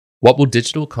What will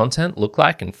digital content look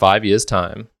like in 5 years'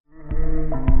 time?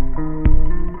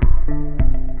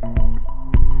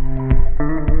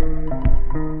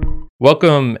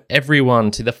 Welcome, everyone,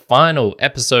 to the final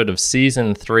episode of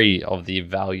Season 3 of the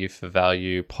Value for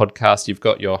Value podcast. You've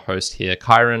got your host here,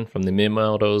 Kyron, from the Mere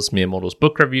Models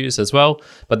book reviews as well.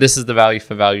 But this is the Value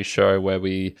for Value show where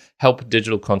we help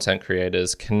digital content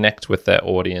creators connect with their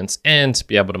audience and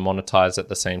be able to monetize at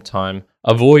the same time,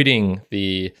 avoiding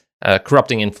the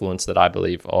corrupting influence that I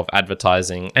believe of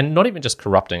advertising, and not even just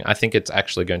corrupting. I think it's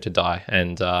actually going to die.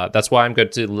 And that's why I'm going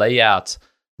to lay out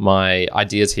my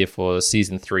ideas here for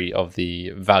season 3 of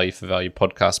the Value for Value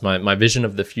podcast, my vision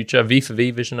of the future,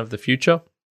 V4V vision of the future.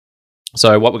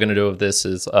 So what we're going to do with this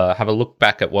is have a look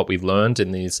back at what we've learned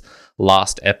in these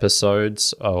last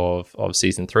episodes of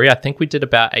season 3. I think we did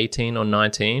about 18 or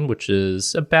 19, which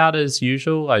is about as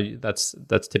usual. That's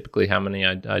typically how many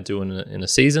I do in a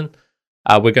season.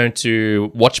 We're going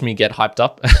to watch me get hyped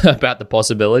up about the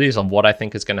possibilities of what I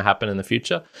think is going to happen in the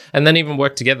future, and then even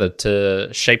work together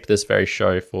to shape this very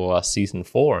show for season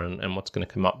 4 and what's going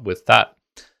to come up with that.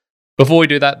 Before we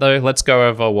do that, though, let's go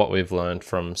over what we've learned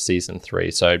from season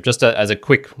 3. So just as a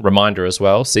quick reminder as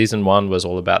well, season 1 was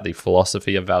all about the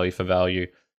philosophy of value for value,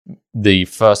 the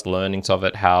first learnings of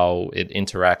it, how it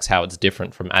interacts, how it's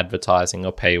different from advertising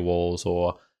or paywalls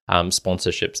or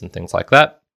sponsorships and things like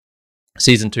that.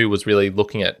 Season 2 was really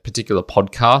looking at particular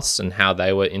podcasts and how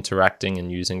they were interacting and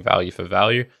using value for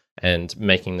value and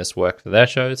making this work for their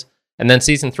shows. And then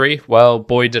season 3, well,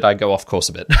 boy, did I go off course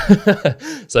a bit.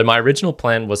 So my original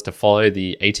plan was to follow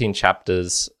the 18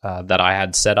 chapters that I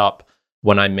had set up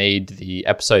when I made the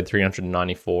episode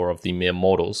 394 of the Mere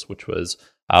Mortals, which was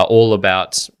all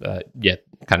about,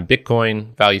 kind of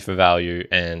Bitcoin, value for value,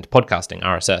 and podcasting,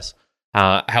 RSS.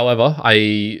 However,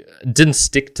 I didn't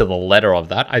stick to the letter of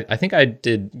that. I think I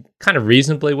did kind of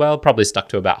reasonably well, probably stuck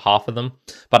to about half of them,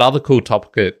 but other cool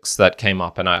topics that came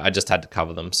up and I just had to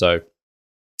cover them. So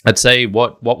I'd say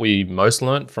what we most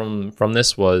learned from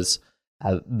this was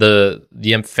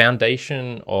the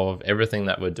foundation of everything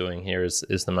that we're doing here is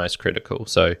the most critical.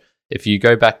 So if you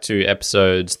go back to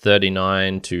episodes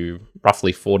 39 to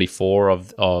roughly 44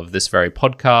 of this very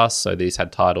podcast, so these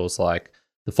had titles like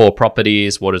The 4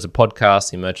 Properties, What is a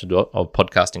Podcast, The Emergence of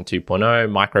Podcasting 2.0,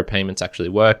 Micropayments Actually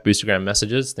Work, Boostergram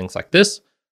Messages, things like this.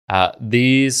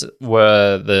 These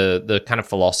were the kind of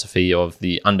philosophy of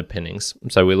the underpinnings.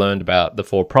 So we learned about the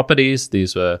 4 properties.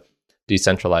 These were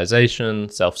decentralization,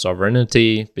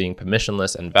 self-sovereignty, being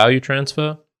permissionless, and value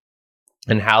transfer,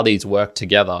 and how these work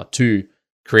together to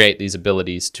create these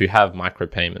abilities to have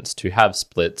micropayments, to have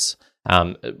splits,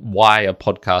 why a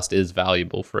podcast is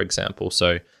valuable, for example.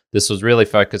 So this was really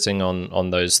focusing on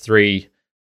those three-letter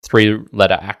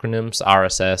acronyms: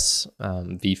 RSS,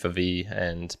 V4V,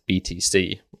 and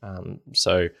BTC.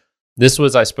 So this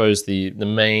was, I suppose, the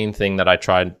main thing that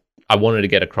I wanted to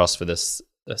get across for this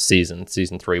season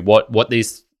 3. What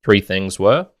these 3 things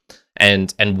were,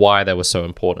 and why they were so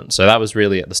important. So that was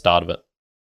really at the start of it.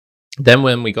 Then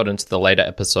when we got into the later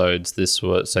episodes, this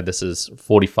is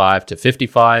 45 to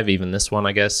 55, even this one,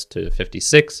 I guess, to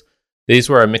 56. These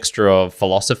were a mixture of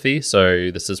philosophy.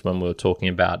 So this is when we were talking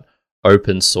about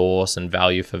open source and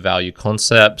value for value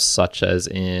concepts, such as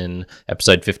in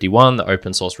episode 51, the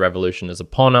open source revolution is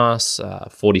upon us,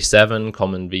 47,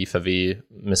 common V4V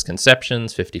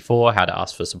misconceptions, 54, how to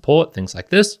ask for support, things like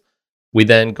this. We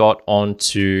then got on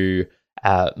to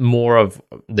more of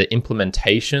the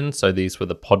implementation. So these were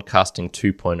the podcasting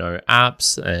 2.0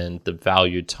 apps and the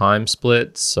value time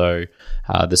split. So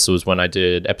this was when I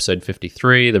did episode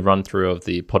 53, the run through of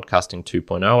the podcasting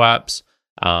 2.0 apps,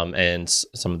 and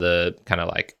some of the kind of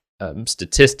like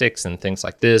statistics and things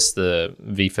like this, the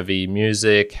V4V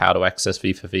music, how to access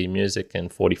V4V music in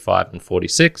 45 and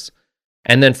 46.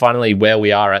 And then finally, where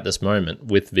we are at this moment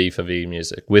with V4V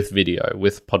music, with video,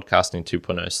 with podcasting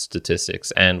 2.0 statistics,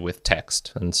 and with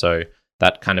text. And so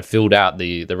that kind of filled out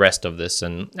the rest of this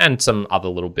and some other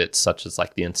little bits, such as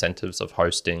like the incentives of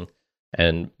hosting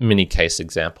and mini case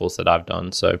examples that I've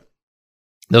done. So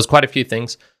there's quite a few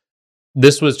things.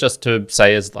 This was just to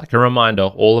say as like a reminder,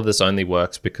 all of this only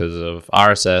works because of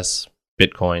RSS,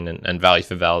 Bitcoin, and value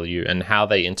for value, and how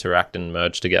they interact and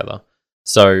merge together.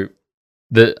 So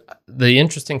the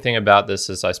interesting thing about this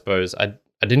is, I suppose, I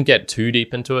didn't get too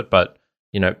deep into it, but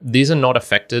these are not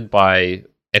affected by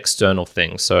external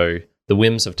things. So the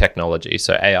whims of technology,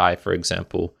 so AI, for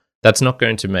example, that's not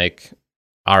going to make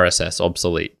RSS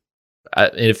obsolete.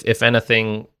 If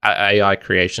anything, AI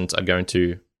creations are going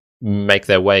to make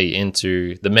their way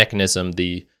into the mechanism,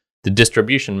 the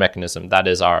distribution mechanism that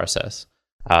is RSS.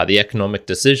 The economic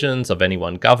decisions of any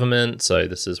one government. So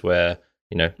this is where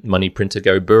money printer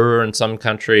go brr in some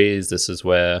countries. This is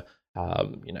where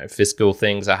fiscal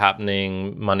things are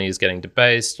happening. Money is getting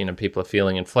debased. People are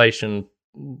feeling inflation,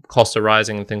 costs are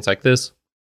rising, and things like this.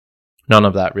 None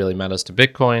of that really matters to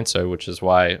Bitcoin. So, which is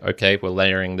why, okay, we're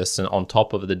layering this on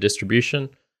top of the distribution.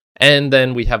 And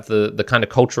then we have the kind of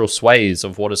cultural sways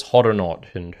of what is hot or not,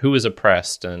 and who is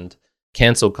oppressed, and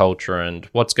cancel culture, and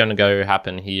what's going to go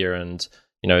happen here, and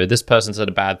this person said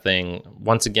a bad thing.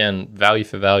 Once again, value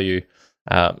for value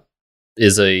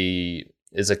is a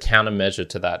countermeasure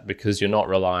to that, because you're not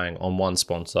relying on one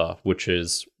sponsor, which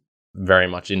is very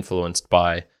much influenced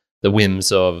by the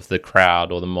whims of the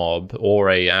crowd or the mob, or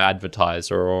a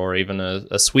advertiser, or even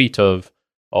a suite of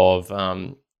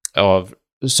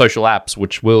social apps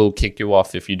which will kick you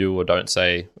off if you do or don't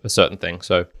say a certain thing.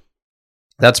 So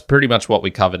that's pretty much what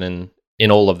we covered in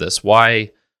all of this.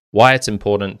 Why it's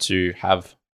important to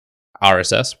have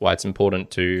RSS, why it's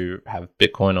important to have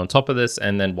Bitcoin on top of this,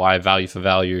 and then why value for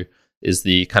value is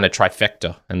the kind of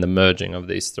trifecta and the merging of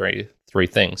these three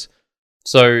things.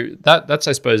 So that's,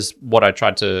 I suppose, what I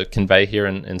tried to convey here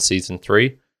in season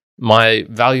 3. My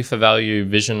value for value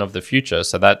vision of the future.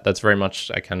 So that's very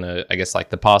much, I guess, like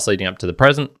the past leading up to the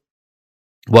present.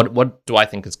 What do I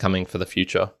think is coming for the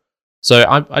future? So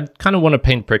I kind of want to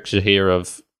paint a picture here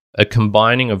of a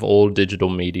combining of all digital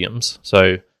mediums.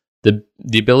 So the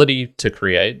ability to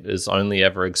create is only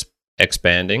ever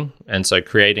expanding. And so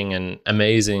creating an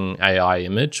amazing AI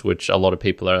image, which a lot of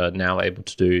people are now able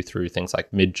to do through things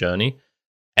like Midjourney,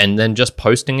 and then just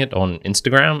posting it on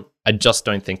Instagram, I just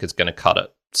don't think it's going to cut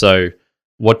it. So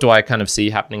what do I kind of see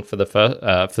happening for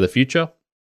the future?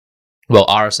 Well,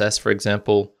 RSS, for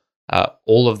example,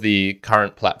 all of the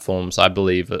current platforms, I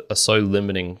believe, are so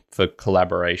limiting for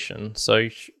collaboration. So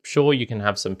sure, you can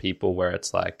have some people where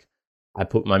it's like, I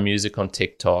put my music on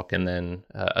TikTok, and then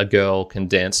a girl can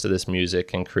dance to this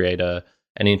music and create an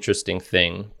interesting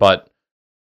thing. But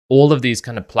all of these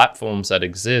kind of platforms that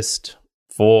exist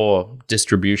for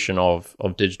distribution of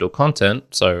digital content,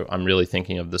 so I'm really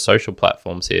thinking of the social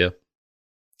platforms here,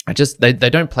 they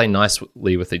don't play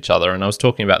nicely with each other. And I was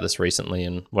talking about this recently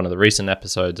in one of the recent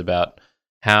episodes about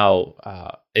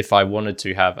how if I wanted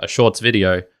to have a shorts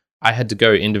video, I had to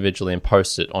go individually and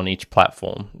post it on each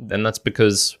platform. And that's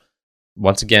because,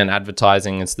 once again,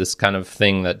 advertising is this kind of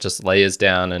thing that just layers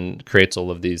down and creates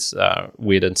all of these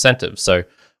weird incentives. So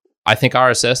I think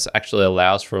RSS actually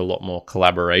allows for a lot more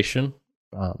collaboration.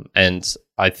 And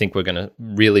I think we're going to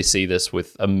really see this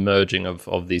with a merging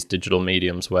of these digital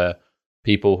mediums, where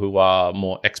people who are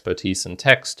more expertise in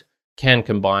text can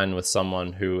combine with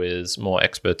someone who is more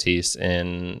expertise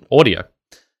in audio.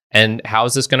 And how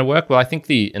is this going to work? Well, I think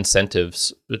the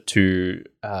incentives to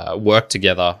work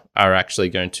together are actually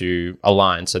going to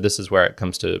align. So this is where it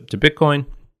comes to Bitcoin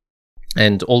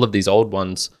and all of these old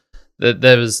ones.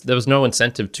 There was no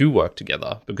incentive to work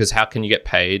together, because how can you get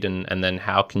paid, and then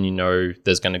how can you know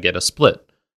there's going to get a split?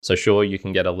 So sure, you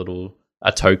can get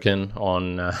a token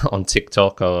on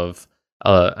TikTok of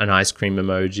an ice cream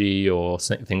emoji or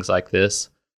things like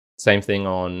this. Same thing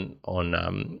on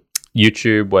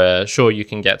YouTube, where sure, you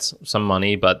can get some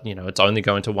money, but it's only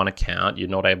going to one account. You're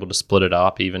not able to split it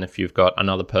up, even if you've got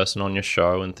another person on your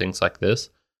show and things like this.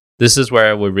 This is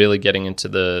where we're really getting into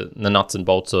the nuts and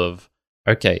bolts of,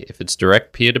 okay, if it's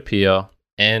direct peer-to-peer,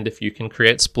 and if you can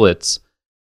create splits,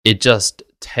 it just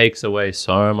takes away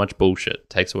so much bullshit. It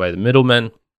takes away the middlemen,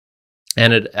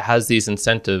 and it has these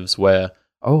incentives where,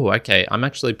 oh, okay, I'm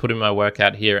actually putting my work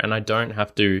out here, and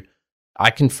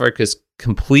I can focus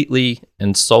completely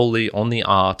and solely on the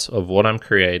art of what I'm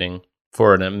creating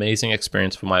for an amazing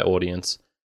experience for my audience,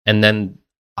 and then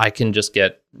I can just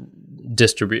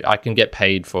I can get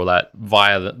paid for that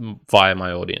via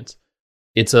my audience.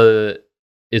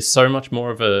 It's so much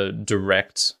more of a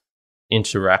direct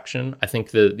interaction. I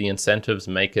think the incentives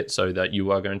make it so that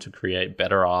you are going to create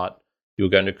better art. You're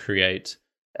going to create,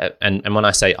 and when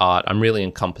I say art, I'm really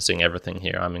encompassing everything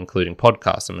here. I'm including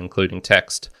podcasts, I'm including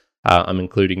text, I'm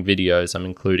including videos, I'm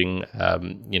including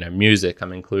music,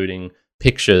 I'm including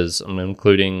pictures, I'm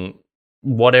including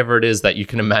whatever it is that you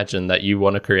can imagine that you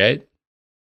want to create.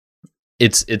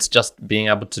 It's just being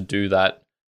able to do that,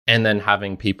 and then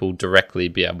having people directly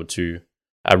be able to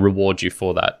reward you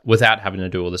for that without having to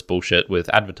do all this bullshit with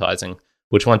advertising,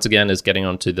 which once again is getting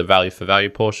onto the value for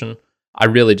value portion. I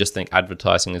really just think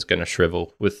advertising is going to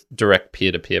shrivel with direct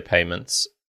peer-to-peer payments.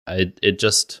 It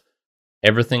just,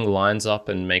 everything lines up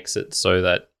and makes it so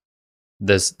that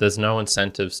there's no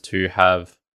incentives to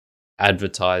have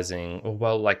advertising.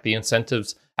 Well, like the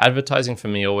incentives, advertising for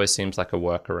me always seems like a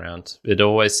workaround. It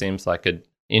always seems like an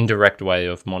indirect way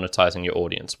of monetizing your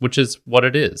audience, which is what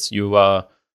it is. You are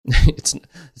it's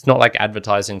not like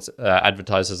advertisers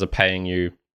are paying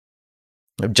you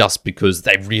just because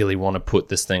they really want to put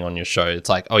this thing on your show. It's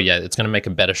like, oh yeah, it's going to make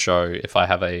a better show if I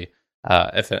have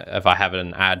if I have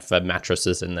an ad for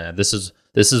mattresses in there. This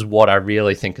is what I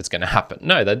really think is going to happen.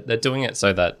 No, they're doing it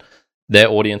so that their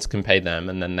audience can pay them,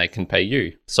 and then they can pay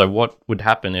you. So what would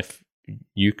happen if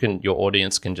your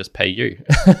audience can just pay you?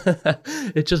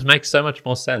 It just makes so much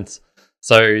more sense.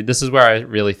 So this is where I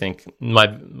really think my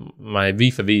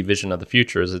V4V vision of the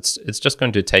future is it's just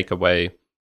going to take away.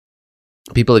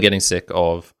 People are getting sick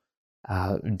of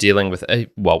dealing with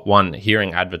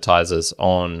hearing advertisers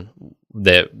on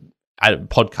their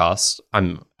podcasts.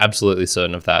 I'm absolutely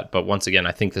certain of that. But once again,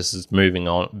 I think this is moving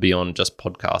on beyond just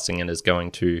podcasting and is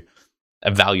going to a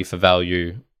value for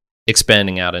value,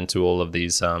 expanding out into all of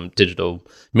these digital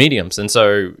mediums. And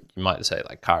so you might say,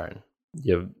 like, Karen,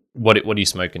 what are you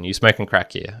smoking? Are you smoking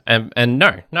crack here? And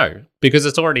no, because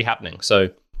it's already happening. So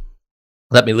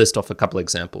let me list off a couple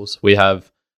examples. We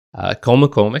have Cole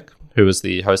McCormick, who is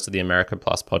the host of the America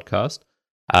Plus podcast.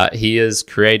 He is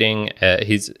creating,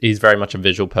 he's very much a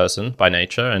visual person by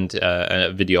nature and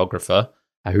a videographer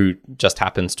who just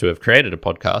happens to have created a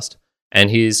podcast. And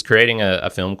he's creating a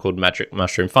film called Magic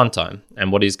Mushroom Funtime.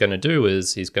 And what he's going to do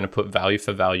is he's going to put value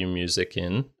for value music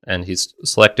in, and he's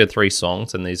selected 3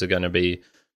 songs, and these are going to be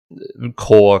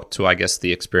core to, I guess,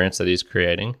 the experience that he's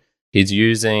creating. He's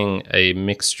using a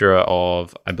mixture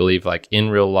of, I believe, like in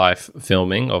real life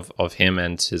filming of him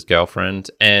and his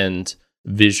girlfriend and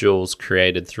visuals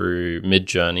created through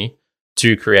Midjourney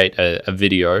to create a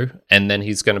video. And then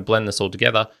he's going to blend this all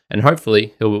together. And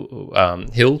hopefully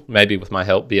he'll maybe with my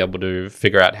help be able to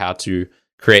figure out how to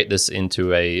create this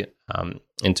into a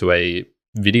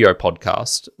video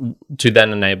podcast to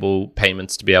then enable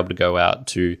payments to be able to go out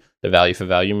to the value for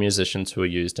value musicians who are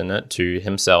used in it, to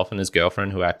himself and his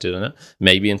girlfriend who acted in it,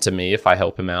 maybe into me if I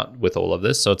help him out with all of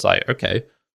this. So it's like, okay,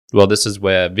 well, this is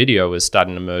where video is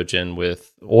starting to merge in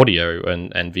with audio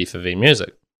and V4V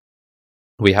music.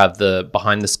 We have the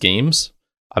Behind the Schemes.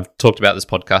 I've talked about this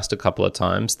podcast a couple of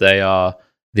times. They are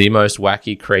the most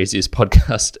wacky, craziest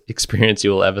podcast experience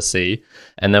you will ever see.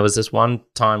 And there was this one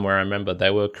time where I remember they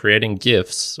were creating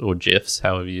GIFs, or GIFs,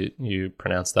 however you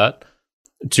pronounce that,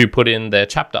 to put in their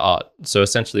chapter art. So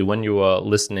essentially, when you were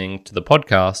listening to the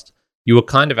podcast, you were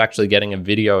kind of actually getting a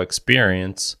video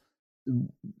experience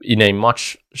in a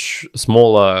much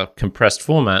smaller, compressed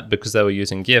format because they were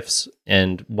using GIFs.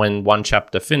 And when one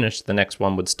chapter finished, the next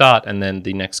one would start, and then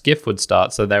the next GIF would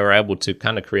start. So they were able to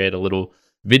kind of create a little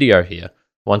video here.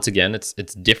 Once again, it's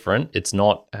different. It's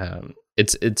not.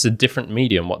 It's a different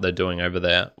medium what they're doing over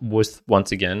there. With,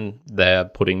 once again, they're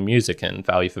putting music in,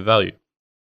 value for value.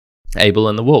 Abel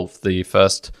and the Wolf, the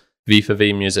first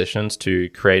V4V musicians to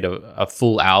create a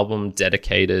full album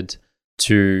dedicated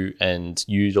to and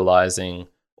utilizing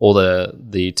all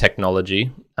the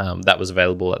technology that was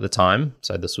available at the time.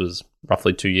 So this was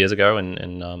roughly 2 years ago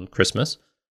in Christmas.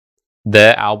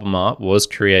 Their album art was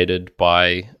created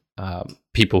by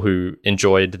people who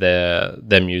enjoyed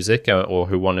their music or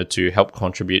who wanted to help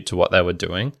contribute to what they were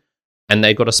doing. And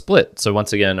they got a split. So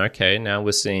once again, okay, now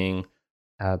we're seeing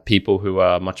people who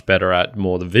are much better at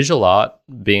more the visual art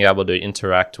being able to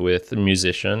interact with the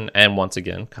musician and once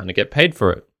again kind of get paid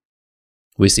for it.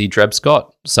 We see Dreb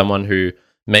Scott, someone who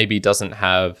maybe doesn't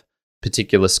have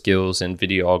particular skills in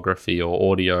videography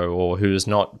or audio, or who is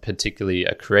not particularly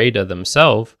a creator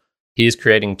themselves. He is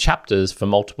creating chapters for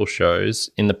multiple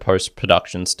shows in the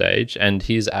post-production stage, and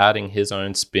he's adding his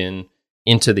own spin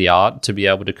into the art to be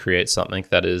able to create something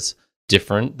that is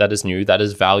different, that is new, that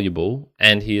is valuable,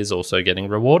 and he is also getting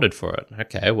rewarded for it.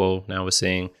 Okay, well, now we're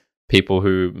seeing people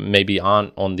who maybe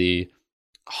aren't on the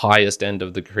highest end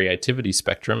of the creativity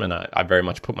spectrum, and I very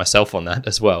much put myself on that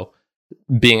as well,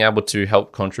 being able to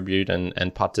help contribute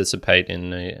and participate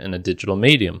in a digital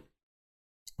medium.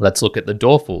 Let's look at the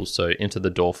Dorfels. So into the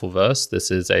Dorfelverse,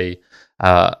 this is a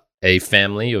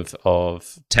family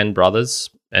of 10 brothers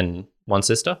and one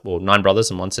sister, or 9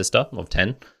 brothers and one sister of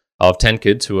 10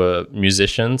 kids who are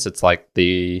musicians. It's like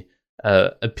the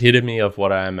epitome of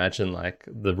what I imagine like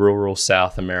the rural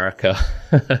South America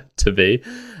to be.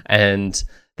 And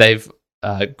they've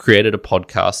created a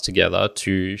podcast together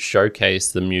to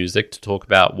showcase the music, to talk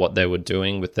about what they were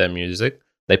doing with their music.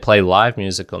 They play live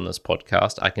music on this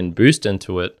podcast. I can boost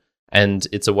into it, and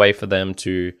it's a way for them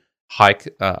to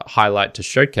highlight, to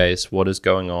showcase what is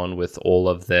going on with all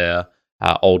of their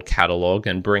old catalog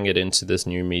and bring it into this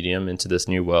new medium, into this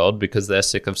new world, because they're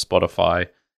sick of Spotify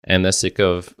and they're sick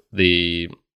of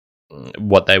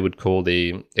what they would call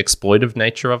the exploitive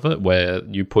nature of it, where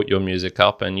you put your music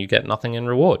up and you get nothing in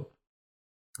reward,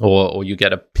 or you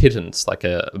get a pittance, like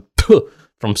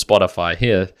from Spotify.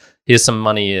 Here's some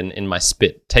money in my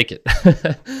spit. Take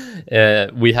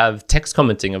it. We have text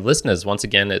commenting of listeners. Once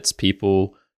again, it's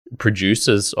people,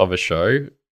 producers of a show,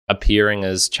 appearing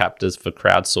as chapters for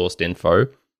crowdsourced info.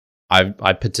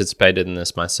 I participated in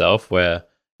this myself, where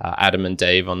Adam and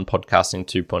Dave on Podcasting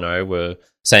 2.0 were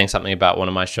saying something about one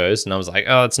of my shows, and I was like,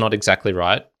 oh, it's not exactly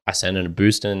right. I sent in a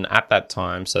boost in at that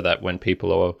time so that when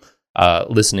people are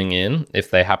listening in,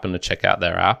 if they happen to check out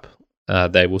their app,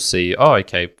 they will see, oh,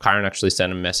 okay, Kyron actually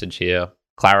sent a message here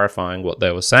clarifying what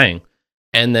they were saying.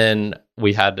 And then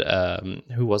we had,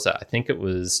 who was that? I think it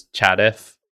was Chad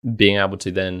F being able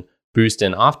to then boost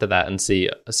in after that and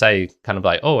say kind of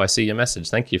like, oh, I see your message.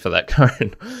 Thank you for that,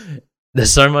 Kyron.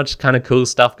 There's so much kind of cool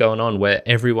stuff going on where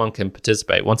everyone can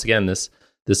participate. Once again, this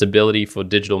ability for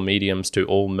digital mediums to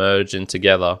all merge in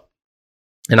together.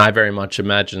 And I very much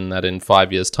imagine that in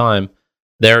 5 years' time,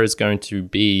 there is going to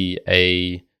be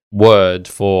a word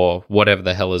for whatever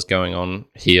the hell is going on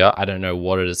here. I don't know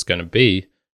what it is going to be,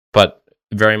 but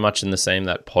very much in the same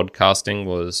that podcasting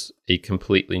was a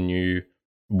completely new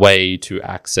way to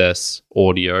access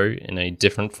audio in a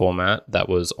different format that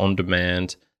was on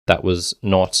demand, that was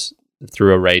not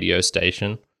through a radio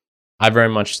station. I very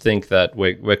much think that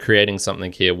we're creating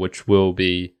something here which will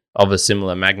be of a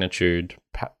similar magnitude,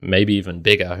 maybe even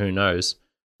bigger, who knows,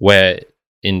 where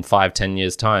in 5-10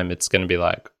 years' time, it's going to be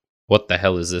like, what the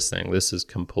hell is this thing? This is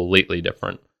completely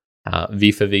different.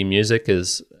 V4V music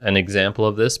is an example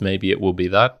of this. Maybe it will be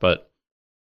that, but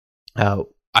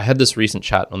I had this recent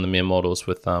chat on the Mere Mortals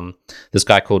with this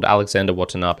guy called Alexander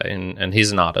Watanabe, and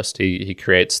he's an artist. He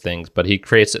creates things, but he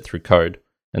creates it through code.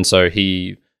 And so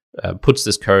he puts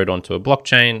this code onto a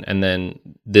blockchain, and then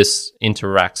this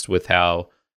interacts with how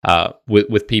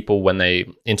with people when they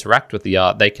interact with the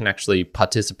art, they can actually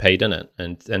participate in it.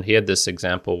 And he had this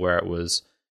example where it was,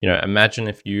 imagine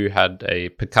if you had a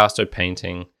Picasso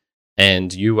painting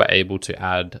and you were able to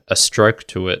add a stroke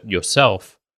to it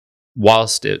yourself,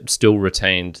 whilst it still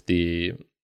retained the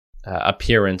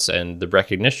appearance and the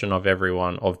recognition of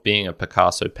everyone of being a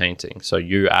Picasso painting. So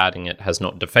you adding it has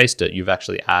not defaced it. You've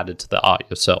actually added to the art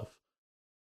yourself.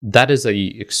 That is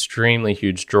a extremely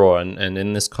huge draw. And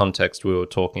in this context, we were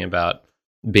talking about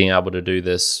being able to do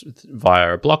this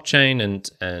via a blockchain. And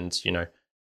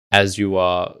as you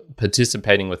are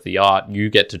participating with the art, you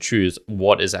get to choose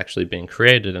what is actually being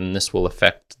created. And this will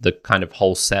affect the kind of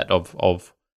whole set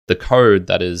of the code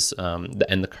that is,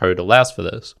 and the code allows for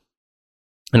this.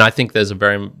 And I think there's a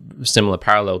very similar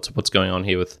parallel to what's going on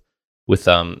here with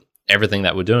everything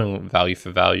that we're doing, value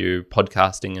for value,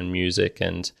 podcasting and music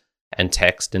and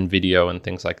text and video and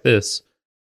things like this.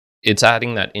 It's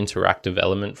adding that interactive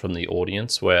element from the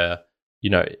audience where,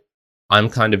 I'm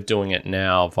kind of doing it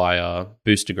now via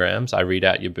boostergrams. I read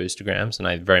out your boostergrams and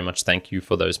I very much thank you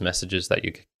for those messages that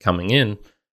you're coming in.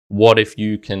 What if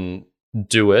you can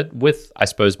do it with, I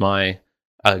suppose, my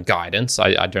guidance?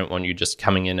 I don't want you just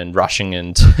coming in and rushing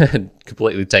and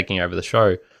completely taking over the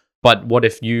show. But what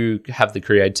if you have the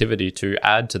creativity to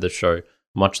add to the show,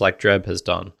 much like Dreb has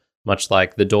done, much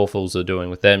like the Dorfels are doing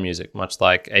with their music, much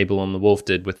like Abel and the Wolf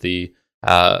did with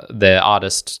their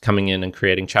artists coming in and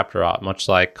creating chapter art, much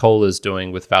like Cole is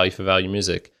doing with Value for Value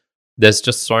music. There's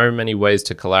just so many ways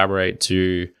to collaborate,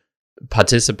 to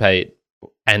participate,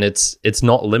 and it's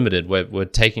not limited. We're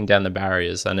taking down the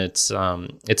barriers, and it's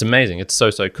amazing. It's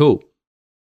so cool.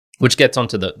 Which gets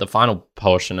onto the final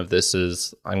portion of this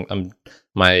is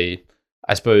my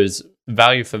I suppose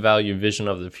value for value vision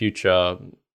of the future.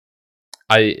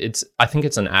 I think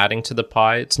it's an adding to the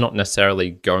pie. It's not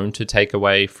necessarily going to take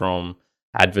away from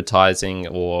advertising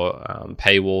or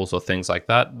paywalls or things like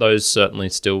that. Those certainly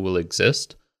still will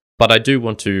exist. But I do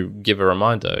want to give a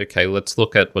reminder. Okay, let's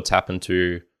look at what's happened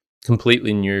to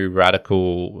completely new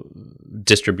radical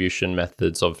distribution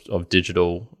methods of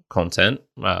digital content.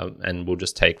 And we'll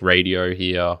just take radio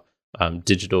here,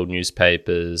 digital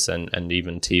newspapers, and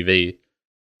even TV.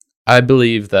 I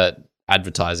believe that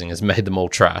advertising has made them all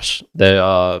trash. They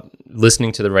are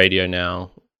listening to the radio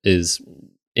now is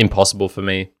impossible for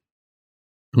me.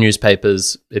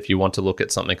 Newspapers, if you want to look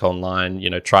at something online,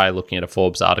 try looking at a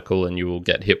Forbes article and you will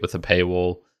get hit with a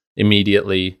paywall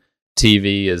immediately.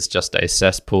 TV is just a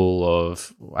cesspool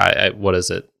of, what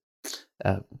is it?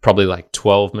 Probably like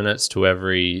 12 minutes for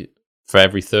every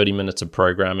 30 minutes of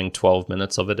programming, 12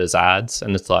 minutes of it is ads.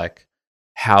 And it's like,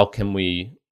 how can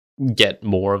we get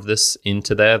more of this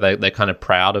into there? They're kind of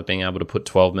proud of being able to put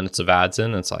 12 minutes of ads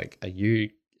in. It's like, are you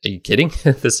kidding?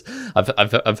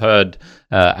 I've heard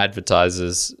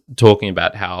advertisers talking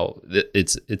about how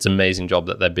it's amazing job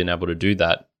that they've been able to do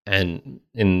that. And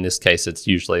in this case, it's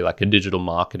usually like a digital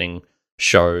marketing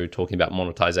show talking about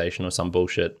monetization or some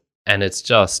bullshit. And it's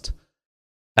just,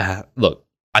 look,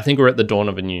 I think we're at the dawn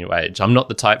of a new age. I'm not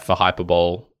the type for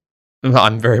hyperbole.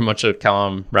 I'm very much a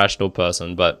calm, rational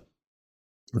person, but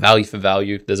value for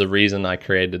value, there's a reason I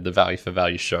created the Value for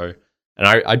Value show. And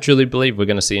I truly believe we're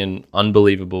going to see an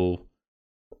unbelievable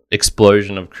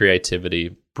explosion of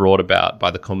creativity brought about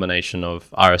by the combination of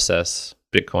RSS,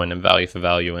 Bitcoin, and Value for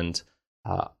Value. And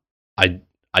I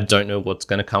don't know what's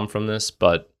going to come from this,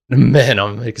 but man,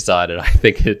 I'm excited. I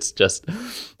think it's just,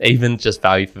 even just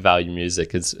Value for Value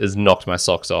music has knocked my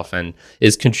socks off and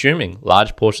is consuming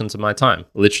large portions of my time.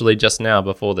 Literally just now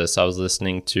before this, I was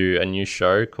listening to a new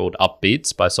show called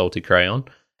Upbeats by Salty Crayon.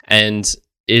 And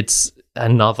it's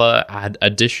another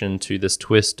addition to this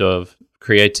twist of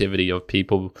creativity, of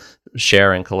people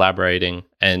sharing, collaborating,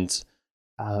 and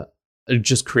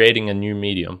just creating a new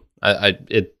medium. I'll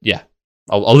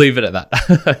leave it at that.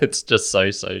 It's just so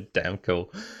damn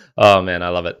cool. Oh man, I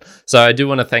love it. So I do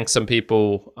want to thank some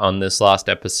people on this last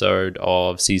episode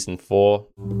of season 4.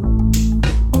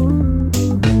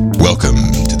 Welcome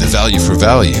to the Value for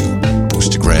Value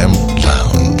Boostagram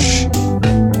Lounge.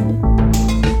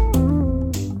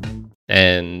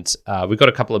 And we got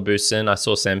a couple of boosts in. I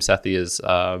saw Sam Sathi is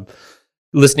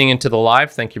listening into the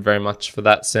live. Thank you very much for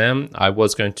that, Sam. I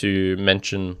was going to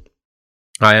mention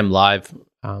I am live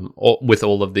with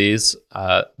all of these.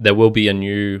 There will be a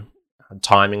new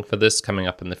timing for this coming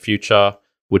up in the future,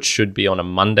 which should be on a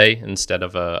Monday instead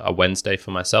of a Wednesday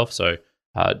for myself. So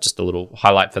just a little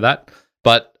highlight for that.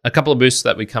 But a couple of boosts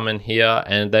that we come in here,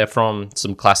 and they're from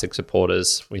some classic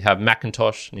supporters. We have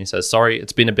Macintosh, and he says, sorry,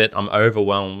 it's been a bit. I'm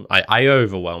overwhelmed. I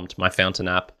overwhelmed my Fountain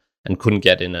app and couldn't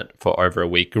get in it for over a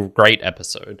week. Great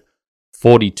episode.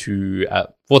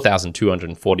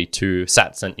 4,242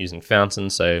 sats sent using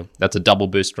Fountain. So that's a double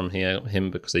boost from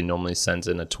him because he normally sends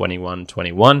in a 21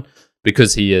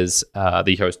 because he is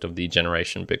the host of the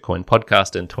Generation Bitcoin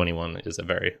podcast, and 21 is a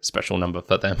very special number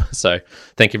for them. So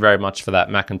thank you very much for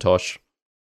that, Macintosh.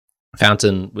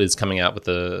 Fountain is coming out with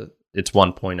its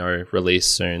 1.0 release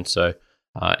soon. So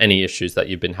any issues that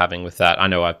you've been having with that, I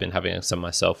know I've been having some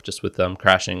myself just with them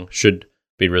crashing, should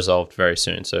be resolved very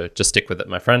soon. So just stick with it,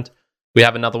 my friend. We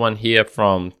have another one here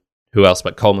from who else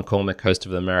but Cole McCormick, host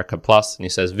of America Plus, and he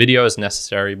says, video is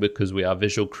necessary because we are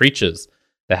visual creatures.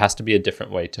 There has to be a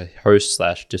different way to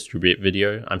host/distribute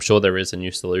video. I'm sure there is a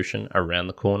new solution around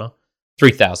the corner.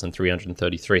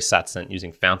 3,333 sats sent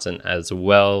using Fountain as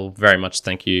well. Very much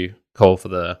thank you, Cole, for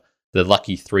the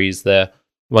lucky threes there.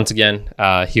 Once again,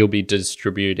 he'll be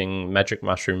distributing Magic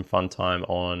Mushroom Fun Time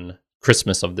on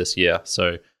Christmas of this year.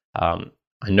 So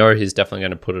I know he's definitely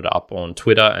going to put it up on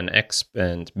Twitter and X,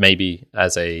 and maybe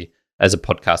as a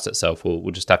podcast itself.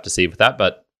 We'll just have to see with that,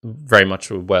 but very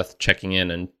much worth checking in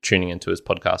and tuning into his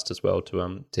podcast as well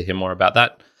to hear more about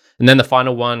that. And then the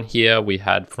final one here we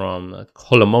had from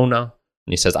Colomona,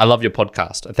 and he says, I love your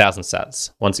podcast, 1,000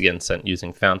 sats, once again sent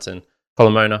using Fountain.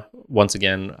 Colomona, once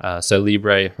again, So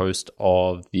Libre, host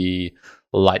of the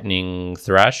Lightning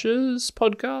Thrashers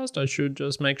podcast. I should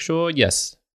just make sure.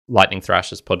 Yes, Lightning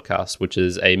Thrashers podcast, which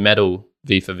is a metal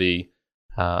V4V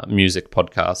music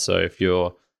podcast. So if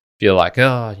you're like,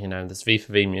 oh, this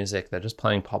V4V music, they're just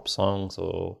playing pop songs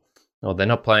or they're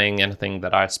not playing anything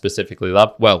that I specifically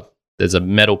love, well, there's a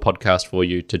metal podcast for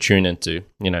you to tune into.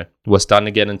 We're starting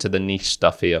to get into the niche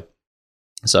stuff here.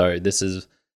 So this is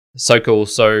so cool,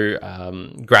 so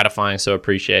gratifying, so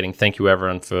appreciating. Thank you,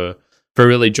 everyone, for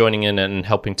really joining in and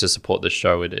helping to support this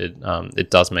show.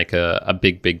 It does make a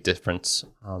big difference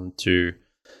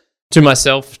to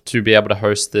myself to be able to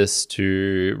host this,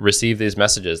 to receive these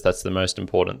messages. That's the most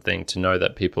important thing, to know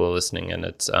that people are listening and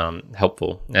it's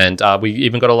helpful. And we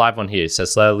even got a live one here. It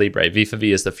says, Slayer Libre,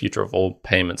 V4V is the future of all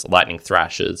payments, Lightning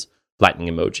Thrashers, Lightning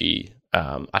emoji.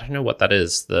 I don't know what that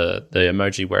is. The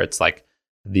emoji where it's like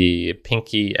the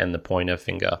pinky and the pointer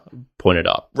finger pointed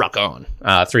up. Rock on.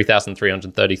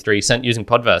 3,333 sent using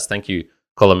Podverse. Thank you,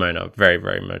 Colomona. Very,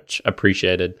 very much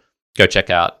appreciated. Go check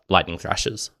out Lightning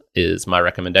Thrashers is my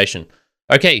recommendation.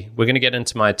 Okay, we're going to get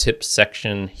into my tips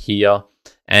section here.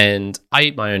 And I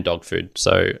eat my own dog food.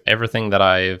 So everything that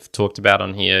I've talked about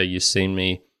on here, you've seen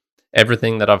me,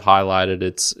 everything that I've highlighted,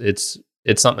 it's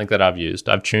something that I've used.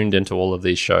 I've tuned into all of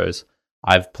these shows.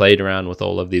 I've played around with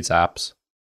all of these apps.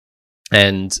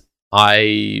 And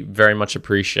I very much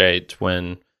appreciate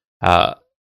when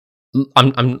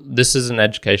this is an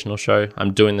educational show.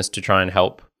 I'm doing this to try and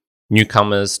help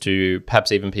newcomers, to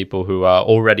perhaps even people who are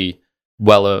already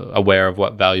well aware of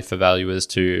what value for value is,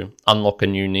 to unlock a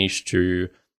new niche, to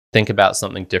think about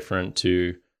something different,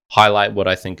 to highlight what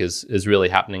I think is really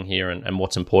happening here and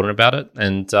what's important about it.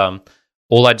 And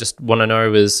all I just want to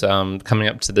know is coming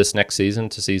up to this next season,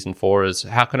 to season 4, is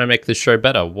how can I make this show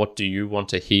better? What do you want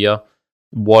to hear?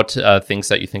 What are things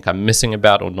that you think I'm missing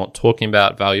about or not talking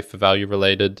about, value for value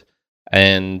related?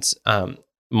 And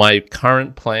my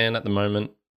current plan at the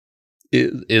moment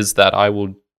is that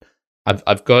I've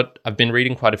been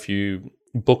reading quite a few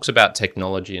books about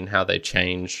technology and how they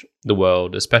change the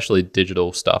world, especially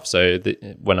digital stuff. So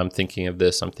when I'm thinking of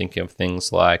this, I'm thinking of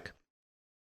things like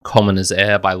Common as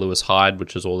Air by Lewis Hyde,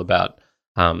 which is all about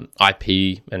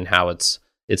IP and how it's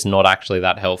not actually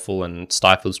that helpful and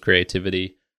stifles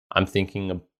creativity. I'm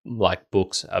thinking of like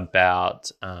books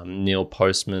about Neil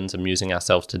Postman's Amusing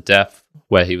Ourselves to Death,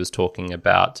 where he was talking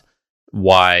about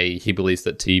why he believes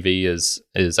that TV is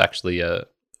actually a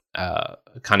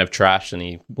kind of trash, and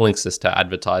he links this to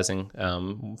advertising,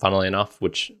 funnily enough,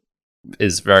 which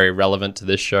is very relevant to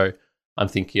this show. I'm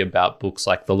thinking about books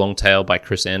like The Long Tail by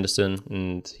Chris Anderson,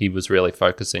 and he was really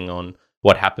focusing on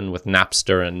what happened with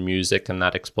Napster and music and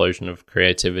that explosion of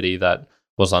creativity that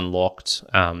was unlocked,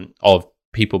 of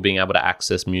people being able to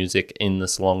access music in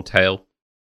this long tail.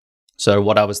 So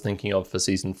what I was thinking of for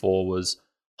season 4 was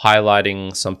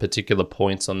highlighting some particular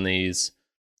points on these.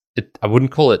 I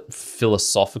wouldn't call it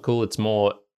philosophical. It's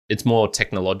more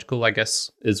technological, I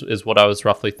guess, is what I was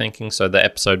roughly thinking. So the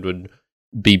episode would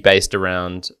be based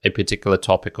around a particular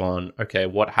topic on, okay,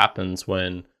 what happens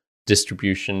when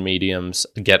distribution mediums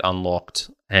get unlocked,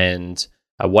 and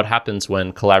what happens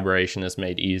when collaboration is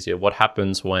made easier? What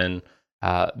happens when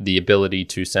the ability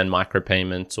to send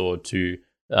micropayments or to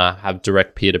have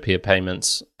direct peer-to-peer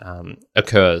payments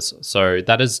occurs? So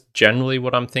that is generally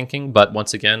what I'm thinking. But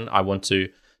once again, I want to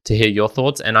hear your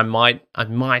thoughts, and I might,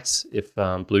 if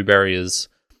Blueberry is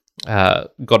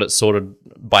got it sorted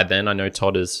by then. I know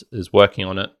Todd is working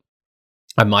on it.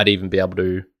 I might even be able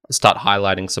to start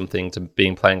highlighting some things and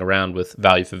playing around with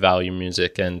value for value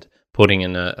music and putting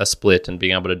in a split and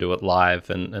being able to do it live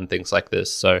and things like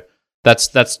this. So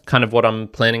that's kind of what I'm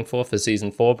planning for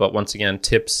season 4. But once again,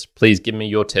 tips, please give me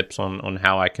your tips on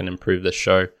how I can improve this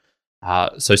show.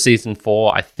 So season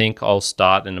 4, I think I'll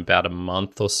start in about a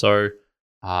month or so.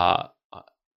 I've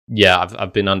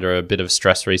been under a bit of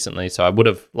stress recently, so I would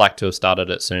have liked to have started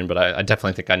it soon, but I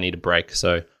definitely think I need a break.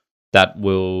 So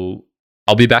I'll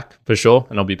be back for sure,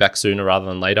 and I'll be back sooner rather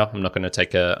than later. I'm not going to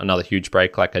take another huge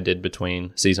break like I did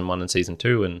between season 1 and season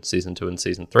 2 and season 2 and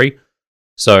season 3.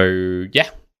 So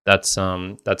yeah, that's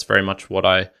very much what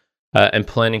I am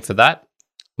planning for that.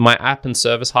 My app and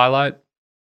service highlight.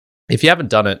 If you haven't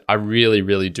done it, I really,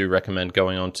 really do recommend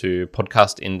going on to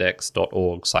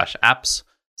podcastindex.org/apps.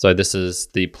 So this is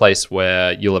the place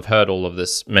where you'll have heard all of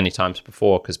this many times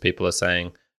before, because people are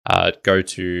saying, go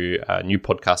to new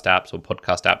podcast apps or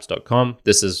podcastapps.com.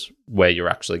 This is where you're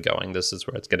actually going. This is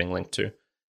where it's getting linked to.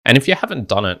 And if you haven't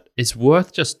done it, it's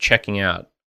worth just checking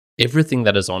out everything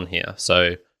that is on here.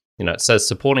 So, it says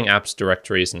supporting apps,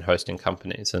 directories, and hosting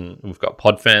companies. And we've got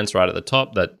Podfans right at the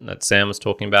top that Sam was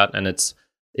talking about. And it's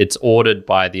ordered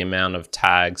by the amount of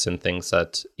tags and things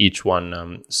that each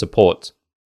one supports.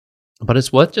 But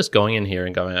it's worth just going in here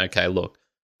and going, okay, look,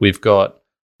 we've got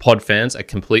Podfans, a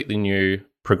completely new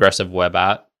progressive web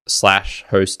app /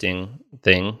 hosting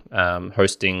thing,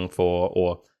 hosting for,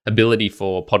 or ability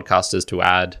for podcasters to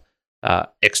add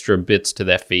extra bits to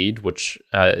their feed, which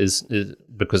is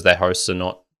because their hosts are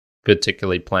not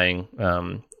particularly playing,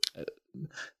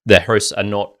 their hosts are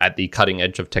not at the cutting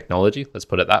edge of technology, let's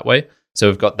put it that way. So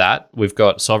we've got that. We've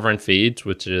got Sovereign Feeds,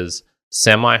 which is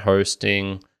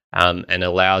semi-hosting, and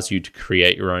allows you to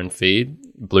create your own feed.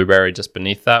 Blueberry just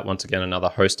beneath that. Once again, another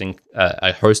hosting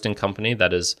company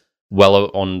that is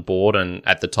well on board and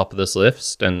at the top of this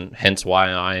list, and hence why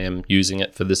I am using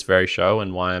it for this very show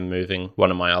and why I'm moving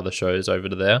one of my other shows over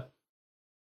to there.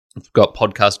 We've got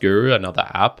Podcast Guru, another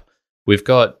app. We've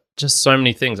got just so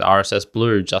many things. RSS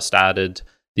Blue just added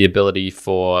the ability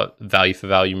for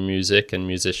value music and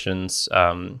musicians.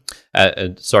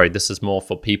 This is more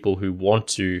for people who want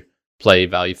to play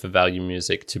value for value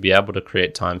music to be able to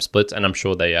create time splits, and I'm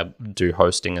sure they do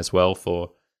hosting as well for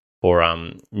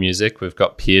music. We've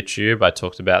got PeerTube. I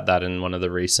talked about that in one of the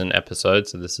recent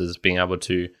episodes. So this is being able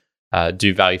to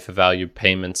do value for value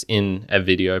payments in a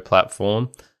video platform.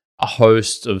 A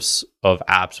host of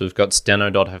apps. We've got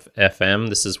Steno.fm.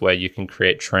 This is where you can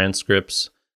create transcripts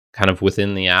kind of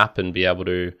within the app and be able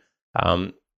to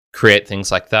create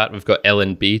things like that. We've got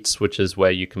LN Beats, which is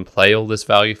where you can play all this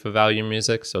value for value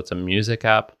music. So it's a music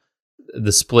app.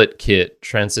 The Split Kit,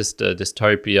 Transistor,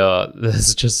 Dystopia.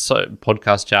 There's just so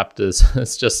podcast chapters.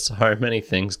 It's just so many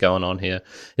things going on here.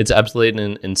 It's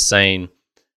absolutely insane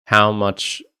how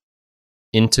much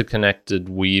interconnected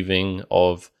weaving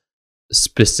of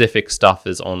specific stuff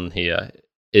is on here.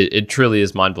 It truly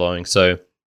is mind blowing. So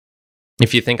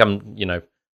if you think I'm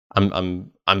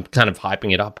kind of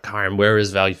hyping it up, Karen, where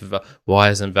is value for value? Why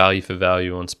isn't value for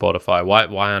value on Spotify?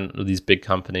 Why aren't these big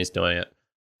companies doing it?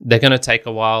 They're going to take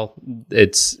a while.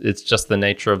 It's just the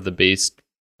nature of the beast.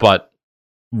 But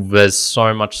there's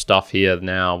so much stuff here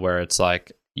now where it's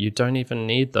like, you don't even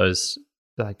need those.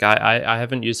 Like I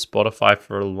haven't used Spotify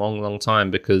for a long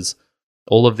time because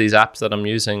all of these apps that I'm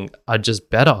using are just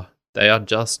better. They are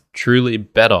just truly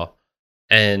better.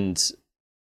 And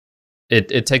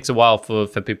it takes a while for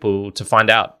people to find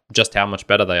out just how much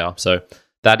better they are. So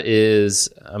that is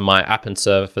my app and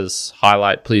service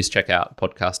highlight. Please check out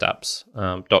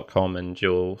podcastapps.com and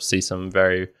you'll see some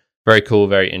very, very cool,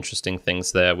 very interesting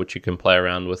things there, which you can play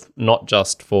around with, not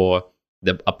just for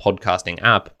a podcasting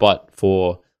app, but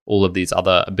for all of these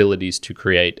other abilities to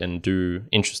create and do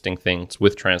interesting things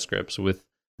with transcripts, with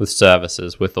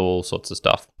services, with all sorts of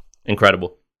stuff.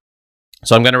 Incredible.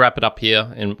 So I'm going to wrap it up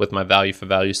here with my value for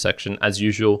value section. As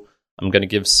usual, I'm going to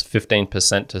give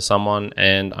 15% to someone,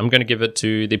 and I'm going to give it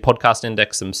to the Podcast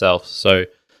Index themselves. So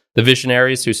the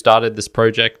visionaries who started this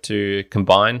project to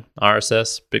combine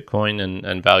RSS, Bitcoin,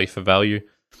 and value for value.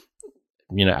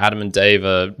 Adam and Dave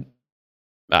are...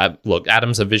 look,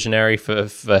 Adam's a visionary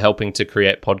for helping to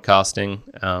create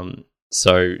podcasting.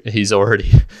 So he's already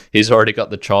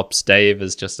got the chops. Dave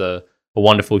is just a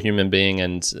wonderful human being,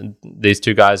 and these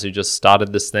two guys who just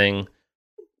started this thing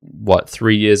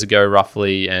 3 years ago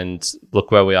roughly, and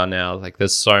look where we are now. Like,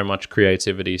 there's so much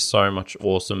creativity, so much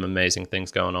awesome, amazing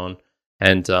things going on,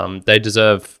 and they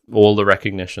deserve all the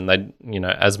recognition. They,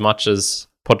 as much as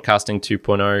podcasting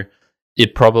 2.0,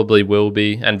 it probably will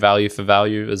be, and value for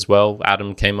value as well.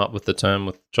 Adam came up with the term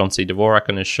with John C. Dvorak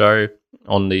on his show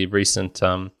on the recent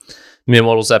Mere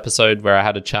Models episode where I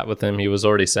had a chat with him. He was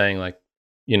already saying, like,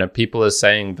 people are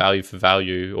saying value for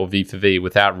value or V4V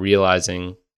without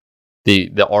realizing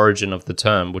the origin of the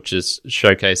term, which is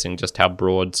showcasing just how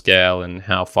broad scale and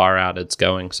how far out it's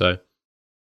going. So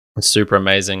it's super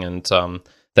amazing, and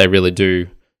they really do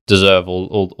deserve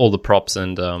all the props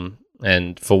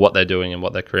and for what they're doing and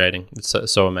what they're creating. It's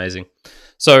so amazing.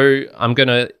 So I'm going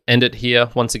to end it here.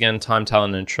 Once again, time,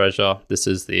 talent, and treasure. This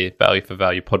is the Value for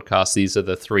Value podcast. These are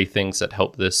the 3 things that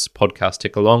help this podcast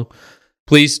tick along.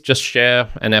 Please just share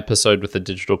an episode with a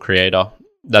digital creator.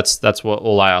 That's what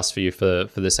all I ask for you for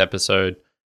this episode.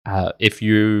 If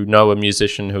you know a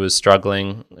musician who is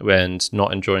struggling and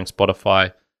not enjoying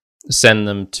Spotify, send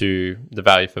them to the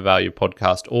Value for Value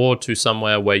podcast, or to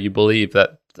somewhere where you believe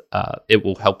that it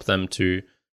will help them to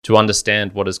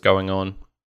understand what is going on.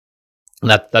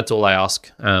 That's all I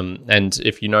ask. And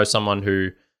if you know someone who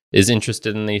is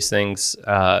interested in these things,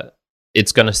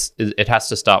 it has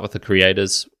to start with the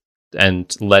creators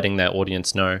and letting their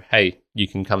audience know, hey, you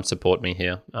can come support me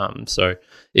here. So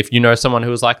if you know someone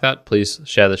who is like that, please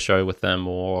share the show with them,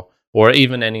 or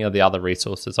even any of the other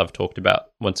resources I've talked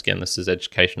about. Once again, this is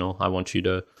educational. I want you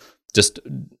to just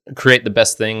create the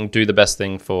best thing, do the best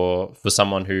thing for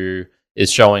someone who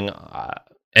is showing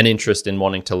an interest in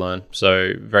wanting to learn.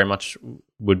 So very much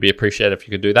would be appreciated if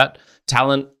you could do that.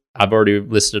 Talent, I've already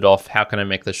listed off. How can I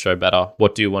make this show better?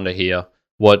 What do you want to hear?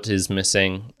 What is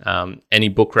missing? Any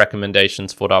book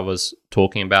recommendations for what I was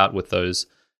talking about with those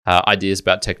ideas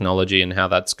about technology and how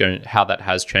that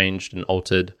has changed and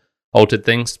altered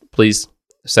things? Please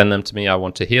send them to me. I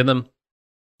want to hear them.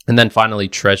 And then finally,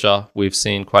 treasure. We've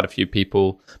seen quite a few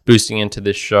people boosting into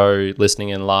this show, listening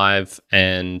in live,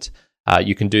 and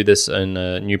you can do this in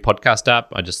a new podcast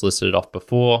app. I just listed it off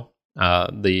before.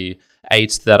 The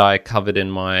 8 that I covered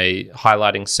in my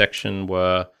highlighting section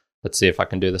were, let's see if I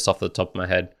can do this off the top of my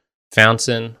head,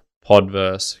 Fountain,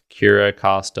 Podverse,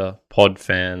 Curiocaster,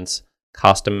 Podfans,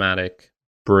 Castomatic,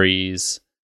 Breeze,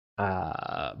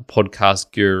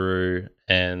 Podcast Guru,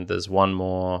 and there's one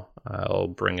more. I'll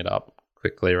bring it up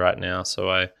quickly right now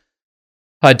so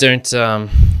I don't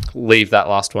leave that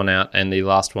last one out. And the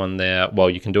last one there, well,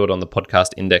 you can do it on the Podcast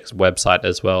Index website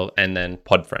as well, and then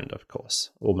Podfriend, of course.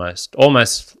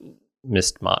 Almost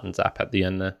missed Martin's app at the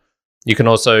end there. You can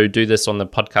also do this on the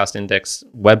Podcast Index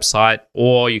website,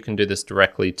 or you can do this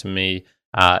directly to me.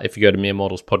 If you go to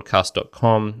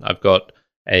meremodelspodcast.com, I've got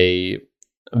a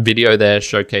video there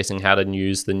showcasing how to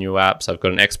use the new apps. I've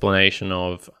got an explanation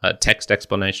of a text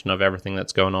explanation of everything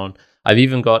that's going on. I've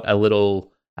even got a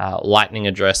little lightning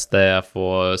address there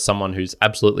for someone who's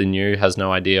absolutely new, has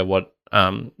no idea what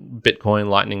Bitcoin,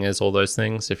 Lightning is, all those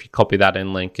things. If you copy that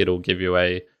in link, it'll give you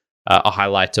a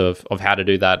highlight of how to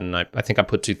do that. And I think I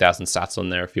put 2,000 sats on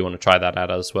there if you want to try that out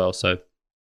as well. So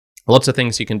lots of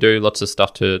things you can do, lots of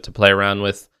stuff to play around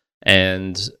with.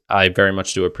 And I very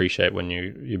much do appreciate when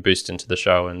you boost into the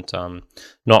show and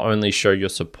not only show your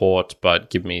support, but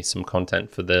give me some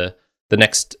content for the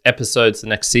next episodes, the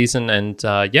next season. And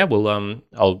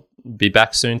I'll be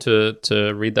back soon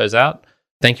to read those out.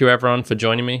 Thank you, everyone, for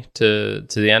joining me to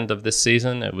the end of this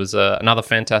season. It was another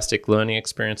fantastic learning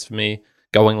experience for me,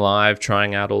 going live,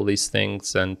 trying out all these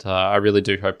things. And I really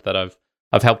do hope that I've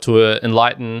helped to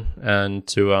enlighten and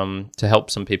to help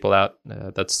some people out.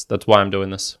 That's why I'm doing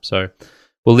this. So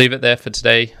we'll leave it there for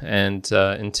today. And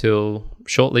until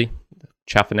shortly,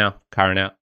 ciao for now. Kyron out.